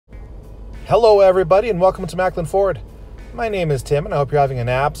Hello everybody and welcome to Maclin Ford. My name is Tim and I hope you're having an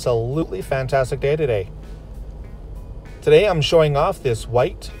absolutely fantastic day today. Today I'm showing off this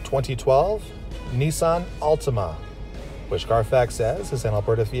white 2012 Nissan Altima, which CarFax says is an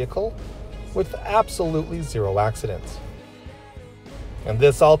Alberta vehicle with absolutely zero accidents. And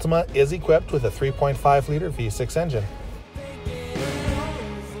this Altima is equipped with a 3.5 liter V6 engine.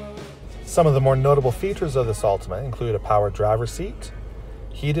 Some of the more notable features of this Altima include a power driver's seat,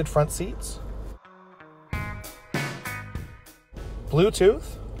 heated front seats,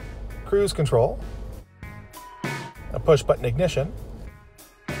 Bluetooth, cruise control, a push-button ignition,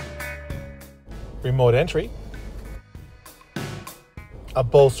 remote entry, a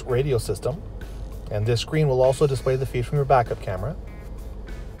Bose radio system, and this screen will also display the feed from your backup camera,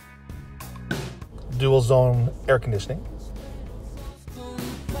 dual zone air conditioning,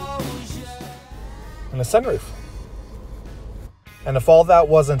 and a sunroof. And if all that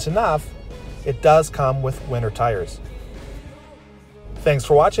wasn't enough, it does come with winter tires. Thanks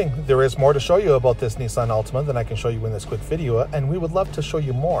for watching. There is more to show you about this Nissan Altima than I can show you in this quick video, and we would love to show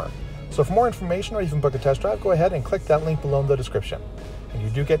you more. So for more information or even book a test drive, go ahead and click that link below in the description. And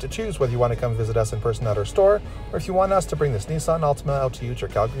you do get to choose whether you want to come visit us in person at our store, or if you want us to bring this Nissan Altima out to you to your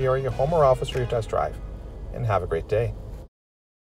Calgary area home or office for your test drive. And have a great day.